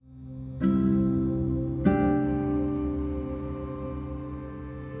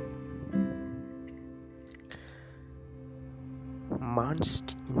months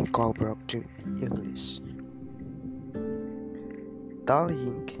in cooperative English.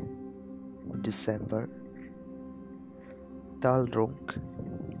 Talhing December, Talrong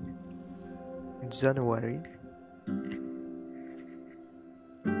January,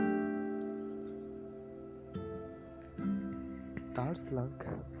 Tarslang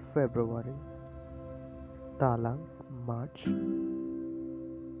February, Talang March,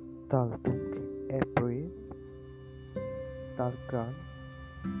 Taltung April, Talkran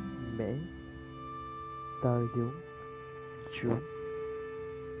May, Taryung June,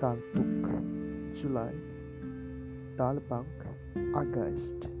 Talpuk July, Talbang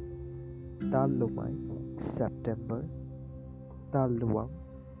August, Talumai September, Taluang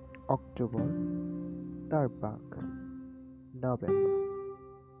October, Tarbang November.